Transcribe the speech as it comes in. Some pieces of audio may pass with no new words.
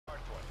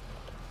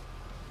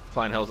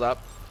Flying hills up.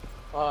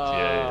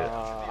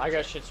 Yeah. I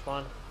got shit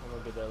spawn. I'm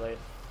gonna be there late.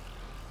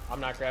 I'm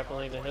not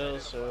grappling the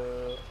hills,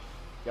 so you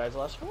guys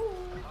last four.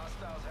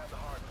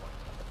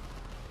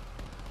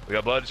 We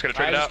got blood, just gotta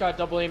trade it out. I just got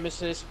double aim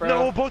assist, bro.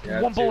 No, both,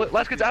 one bullet.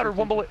 Last kid's outer,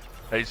 one bullet.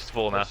 Hey, he's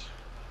full now.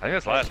 I think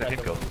that's last, 15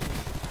 kills.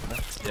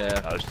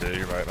 Yeah. I was two,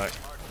 you're right, Mike.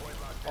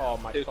 Oh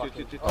my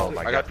fucking. Oh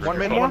my god. I got one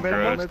mid, one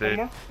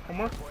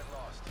more.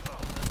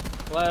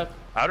 Left.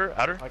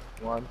 Outer.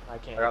 One. I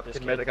can't. I got the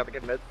kid mid, I got the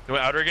kid mid. You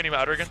went outer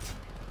again,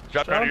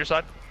 Drop down to your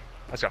side.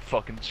 I just got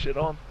fucking shit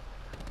on.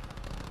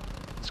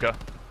 Let's go.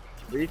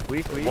 Weak.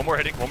 One more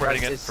hitting in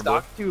Is from blue.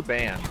 stock 2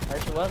 banned?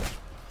 Right to left?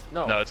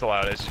 No. No, it's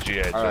allowed, it's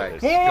GA.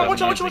 Alright.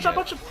 Watch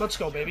out. Let's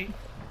go, baby.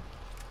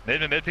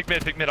 Mid, pick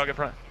mid, I'll get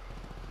front.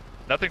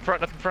 Nothing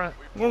front.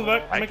 Go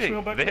back. I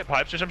think they hit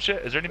pipes or some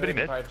shit. Is there anybody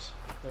mid?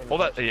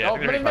 Hold up, yeah, I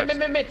think they're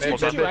hitting mid.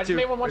 pipes. Two. I just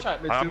made one shot.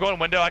 I'm going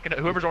window,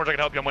 whoever's orange, I can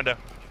help you on window.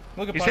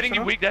 He's hitting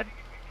you weak, dead.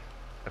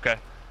 Okay.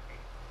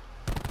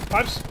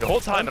 Pipes. The whole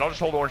time, and I'll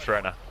just hold orange for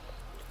right now.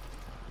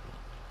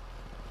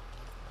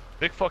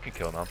 Big fucking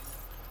kill now.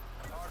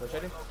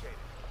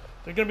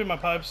 They're gonna be my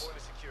pipes.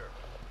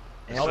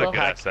 This is a good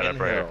ass setup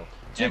right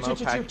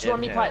here. Two on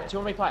me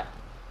plat.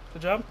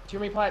 Good job. Two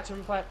on me plat.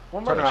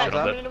 One more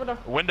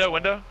plat.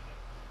 Window.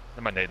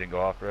 And my nade didn't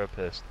go off, bro.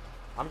 Pissed.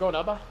 I'm going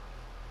up.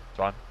 It's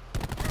on.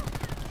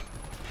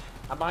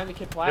 I'm behind the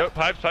kid plat. Yo,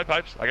 pipes. I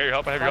got your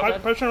help. I have your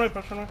help. Push right.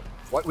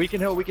 What? We can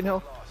hill.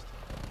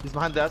 He's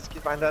behind desk.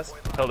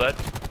 Hill dead.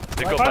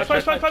 Pipes,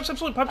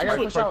 absolute. I got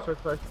push out.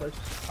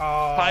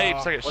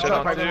 Pipes, I get shit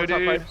on too,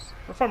 dude.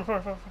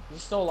 We're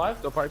He's still alive?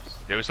 Still pipes.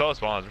 Yeah, we saw the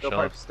spawns. We're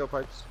chilling. Still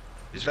pipes.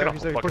 He's just gonna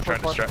fucking try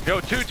to distract. Yo,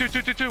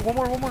 two. One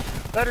more.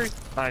 Battery.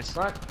 Nice.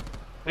 Right.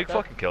 Big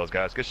fucking kills,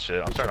 guys. Good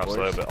shit. I'm starting off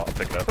slow, but I'll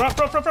pick it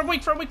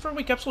up. Front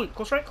weak, absolute.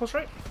 Close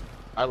right.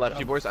 I left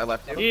you, boys. I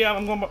left you. Yeah,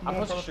 I'm going. I'm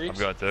close to streaks.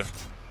 I'm going too.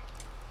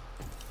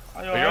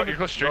 You're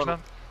close to streaks now?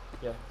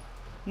 Yeah.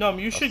 No,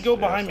 you should go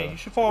behind me. You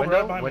should fall right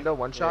behind me. Window,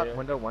 one shot.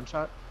 Window, one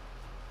shot.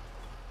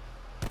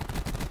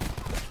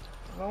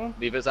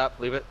 Leave it up.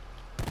 Leave it.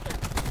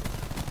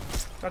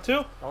 Got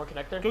two. I want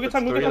connector. Go get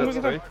time.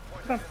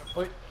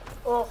 Wait.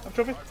 Oh. I'm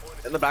trophy.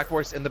 In the back,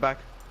 boys. In the back.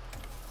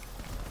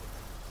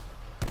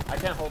 I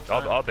can't hold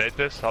time. I'll bait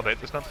this. Now.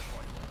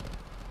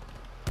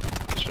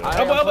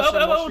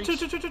 Elbow. Two.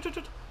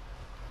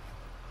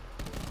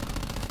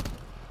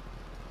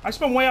 I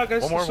spun way out,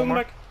 guys. One more.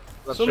 Back.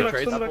 Let's Still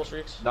trade. Back.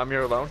 Num,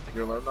 you're alone.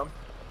 Num.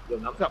 Yo,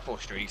 Num's got full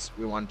streaks.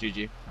 We won.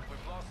 GG.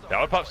 Yeah,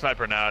 I would pop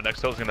sniper now.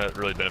 Next hill's gonna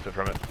really benefit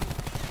from it.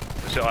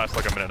 This shit lasts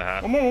like a minute and a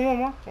half. One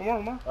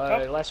more.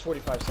 Last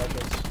 45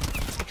 seconds.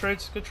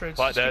 Good trades.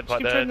 Plat dead.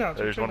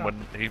 There's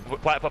one. He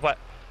plat.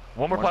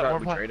 One more plat.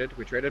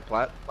 We traded.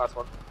 Plat. Last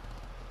one.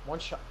 One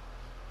shot.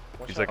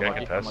 He's like a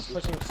contest.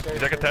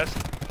 He's like a contest.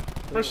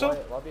 First still.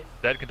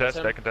 Dead contest.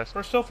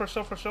 First still.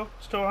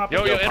 Still happy.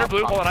 Yo, inner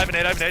blue. Hold on, I have a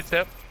nade.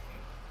 Step.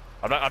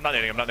 I'm not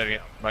nading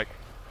it, Mike.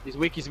 He's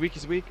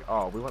weak.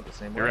 Oh, we went the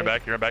same way. You're in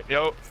back.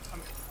 Yo.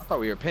 I thought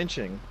we were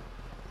pinching.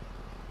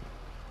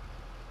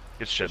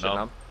 Get shit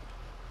now.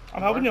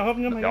 I'm helping you.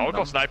 Yeah, I'll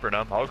call sniper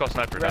now.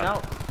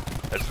 Out.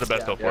 This is the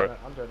best hill for it.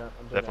 I'm doing that.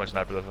 Definitely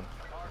sniper this one.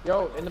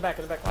 Yo, in the back.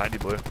 Behind you,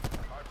 blue.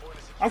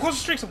 I'm close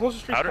to streaks.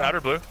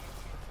 Outer blue.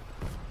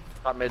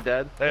 Top mid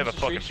dead. They have a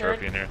fucking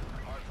trophy in here.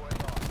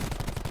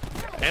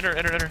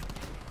 Enter.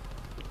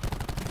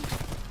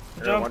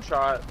 One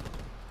shot.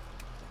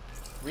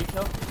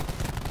 Rekill.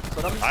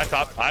 I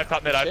have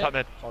top mid.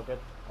 All good.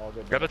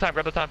 Grab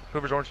the time.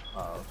 Hoover's orange.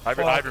 I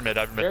have your mid.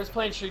 There's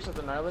playing streaks with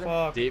the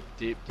Annihilator. Deep.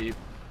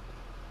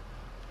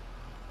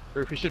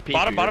 We should peek.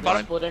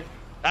 Bottom. Splitting.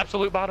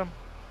 Absolute bottom.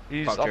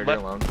 He's on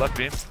left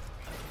beam.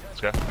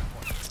 Let's go.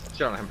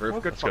 Shit on him,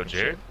 Proof. Let's go,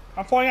 Jared.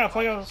 I'm flying out.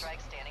 I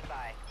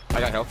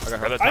got help.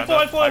 I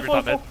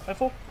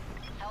full.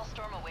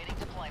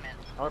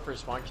 I went for a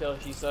spawn kill.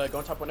 He's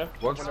going top window.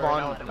 One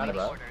spawn. Right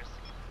now.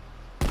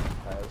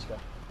 Alright, let's go.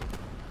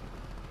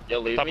 Yo,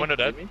 leave top me. window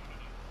dead.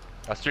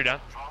 That's 3 down.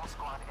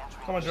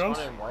 Come on, drones.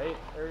 In white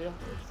area.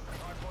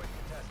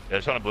 Yeah,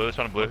 this one in blue. He's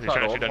trying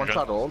to shoot down One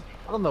shot old.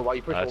 I don't know why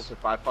you pushed Nice. old for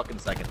 5 fucking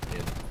seconds,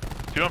 dude.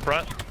 2 in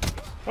front.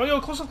 Oh, yo,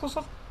 close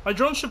up. My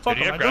drone should fuck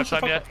Did you him. have grab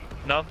time yet?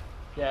 No.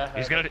 Yeah.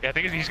 I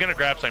think he's gonna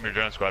grab some of your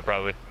drone squad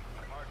probably.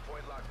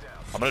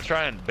 I'm gonna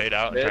try and bait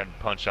out and try and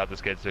punch out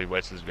this kid so he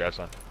wastes his grab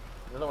sign.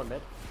 Another one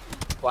mid.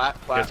 Flat.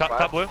 Yeah,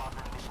 top blue.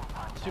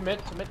 Two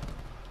mid.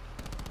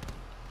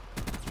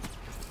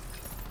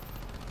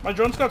 My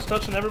drone scout's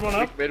touching everyone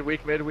up.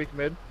 Weak mid. We're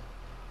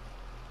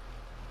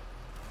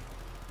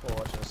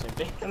watching the same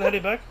thing. And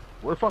heading back.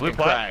 We're fucking Blue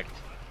plat.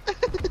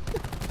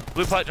 cracked.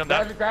 Blue plat, jump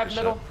down. Grab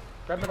middle.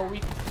 Grab middle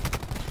weak.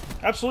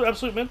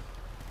 Absolute mid.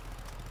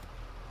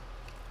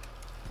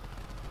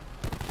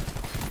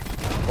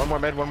 One more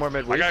mid.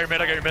 I got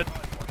your mid.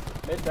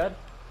 Mid dead.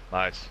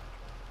 Nice.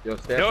 Yo,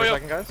 stay up for a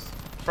second, guys.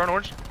 Front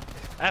orange.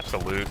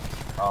 Absolute.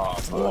 Oh,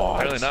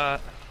 Apparently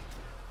not.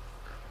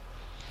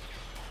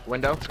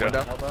 Window.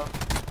 Elbow.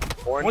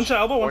 Orange. One shot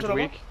elbow.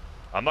 Weak.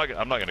 I'm not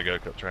gonna go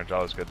trench.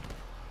 That was good.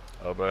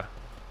 Oh, bro.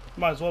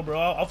 Might as well, bro.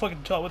 I'll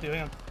fucking chill with you.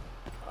 Hang on.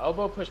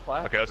 Elbow push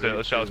plat. Okay, let's do it.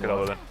 Let's get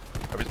elbow then.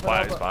 If he's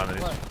flat, he's fine. Then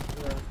he's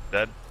Yeah.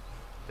 dead.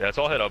 Yeah, it's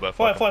all hit elbow.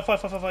 Fly, Fuck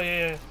him.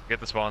 yeah. Get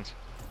the spawns.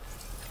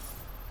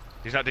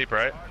 He's not deep,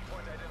 right?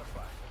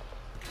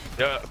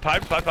 Yeah,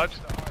 pipes.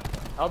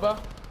 Elbow.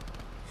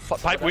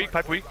 Pipe weak.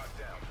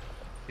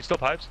 He's still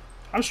pipes.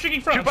 I'm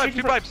streaking front.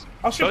 Shoot pipes.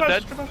 I'll shoot Both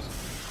pipes. dead.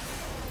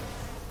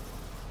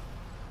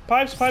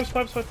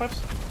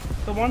 Pipes.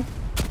 Kill one.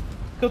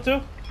 Kill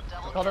two.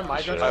 Called him my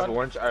Shit. drone I squad. have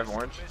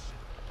orange.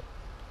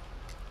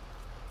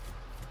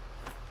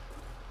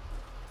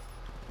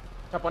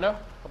 Top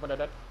window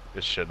dead.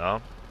 Good shit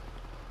now.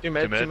 Two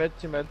mid.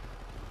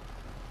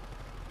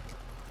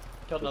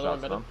 Killed another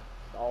one middle.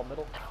 All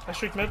middle. I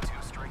streak mid.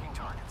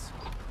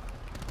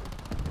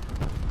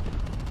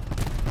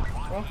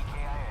 Well,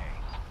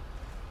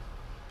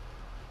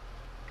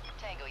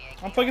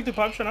 I'm flanking through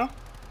pipes right now.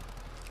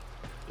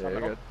 Yeah,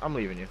 you're good. I'm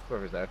leaving you.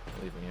 Whoever's there,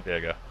 I'm leaving you. There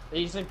you go.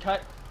 He's in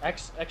cut.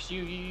 X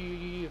U.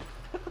 You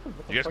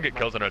guys can get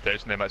kills in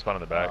rotation. They might spawn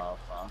in the back. Oh,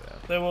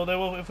 fuck. They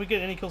will. If we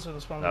get any kills in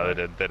the spawn. No,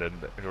 they didn't.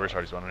 We're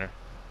already spawning here.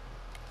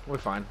 We're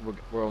fine.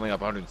 We're only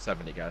up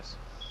 170, guys.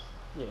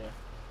 Yeah.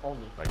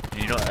 Only. Like,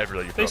 you know,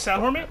 every They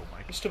sound horn me?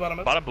 It's two bottom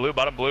mid.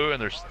 Bottom blue,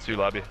 and there's two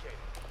lobby.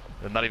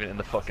 They're not even in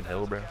the fucking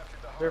hill, bro.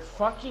 They're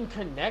fucking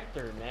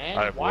connector, man.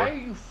 I have Why war. are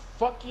you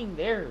fucking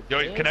there? Yo,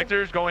 man?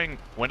 connectors going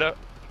window.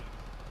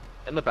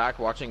 In the back,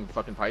 watching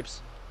fucking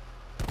pipes.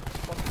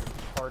 Fucking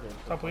retarded.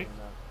 Top weak.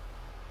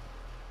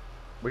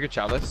 We could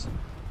chow this.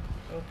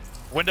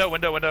 Window.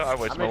 I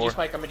waste I'm a more.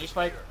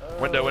 G-spike.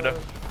 Window.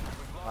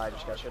 I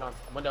just got shit on.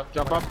 Window.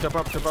 Jump up.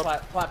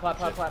 Flat.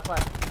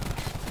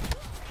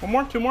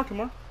 Two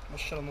more. Oh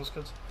shit on those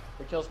kids.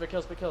 Big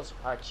kills.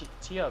 Alright,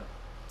 tee up.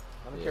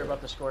 I don't care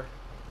about the score.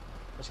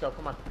 Let's go,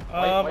 come on.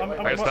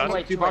 I got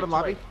stunned. Two bottom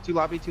lobby. Two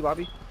lobby.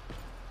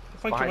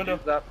 Flank your window.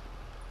 Up.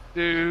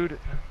 Dude.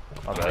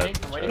 My bad.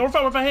 I'm waiting. No,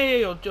 we're fine.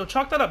 Hey, yo,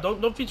 chalk that up.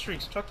 Don't feed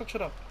streaks. Chalk that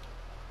shit up.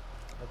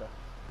 Okay.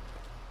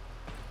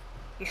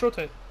 Just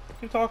rotate.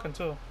 Keep talking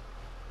too.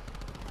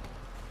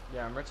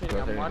 Yeah, I'm rotating.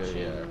 I'm watching.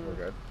 Yeah, we're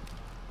good.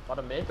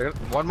 Bottom mid.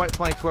 One might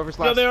flank whoever's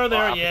left. Yeah, they are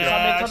there.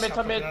 Yeah.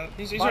 Top mid.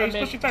 He's Bottom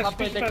pushing mid. fast. Top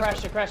mid. They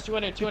crashed.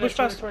 200. Push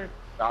fast.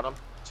 Got him.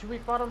 2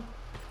 weak bottom.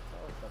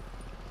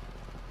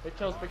 Big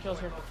kills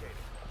here.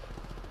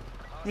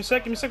 Give me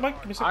a sec, Mike.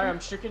 Give me a sec. Alright, I'm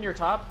shooting your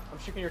top.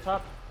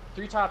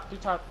 3 top.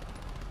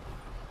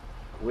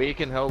 We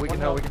can hill.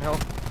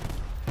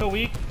 Go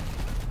weak.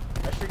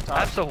 I streak top.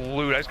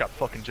 Absolute. I just got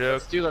fucking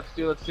joked.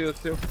 Let's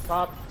do.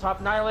 Top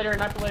annihilator.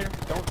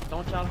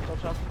 Don't jump.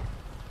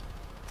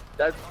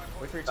 Dead.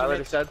 Wait for your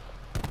Already teammates. said.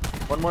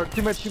 One more.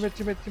 Two mid.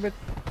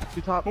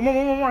 Two top. One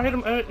more. Hit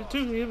him.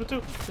 Two. Hit him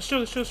two.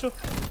 There's two.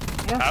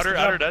 More.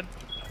 Outer dead.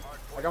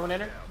 I got one in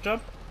there.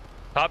 Jump.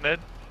 Top mid.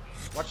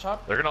 Watch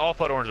top. They're gonna all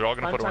flood orange. They're all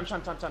gonna flood orange.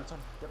 Time.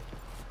 Yep.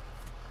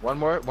 One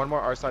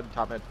more. Our side.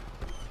 Top mid.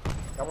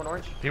 Got one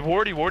orange. He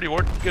ward.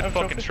 Good I'm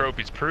fucking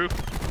trophy. trophies. Proof.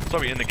 That's why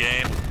we in the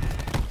game.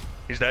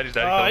 He's dead. He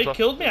himself.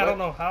 killed me. I don't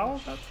know how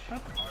that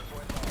happened.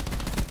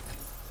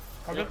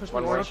 Yeah, push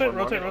One me more. orange.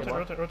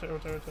 Rotate.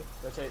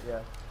 Rotate, yeah.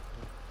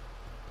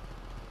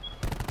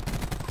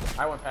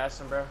 I went past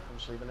him, bro. I'm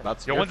just leaving it.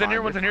 That's Yo, one's in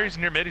here. He's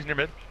near mid.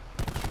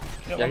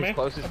 Yeah, he's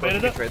close. I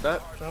baited it. Trade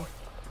that. Jump.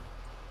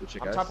 Good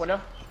shit, I'm guys. top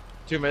window.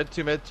 Two mid.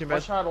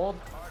 One shot old.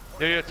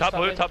 Yeah. Top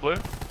blue.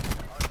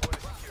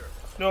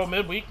 No,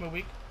 mid weak.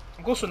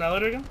 I'm close to an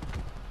elevator again.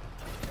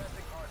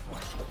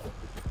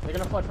 They're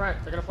gonna flood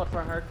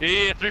front hard.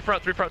 Yeah. Three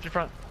front. Good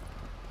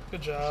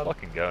Let's job.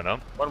 fucking go, no?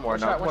 One more.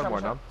 One One more.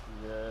 shot.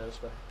 Yeah,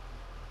 this way.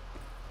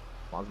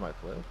 Bonds might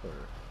flip or.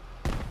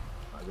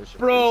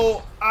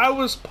 Bro, I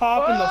was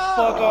popping the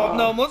fuck off.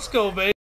 No, let's go, baby.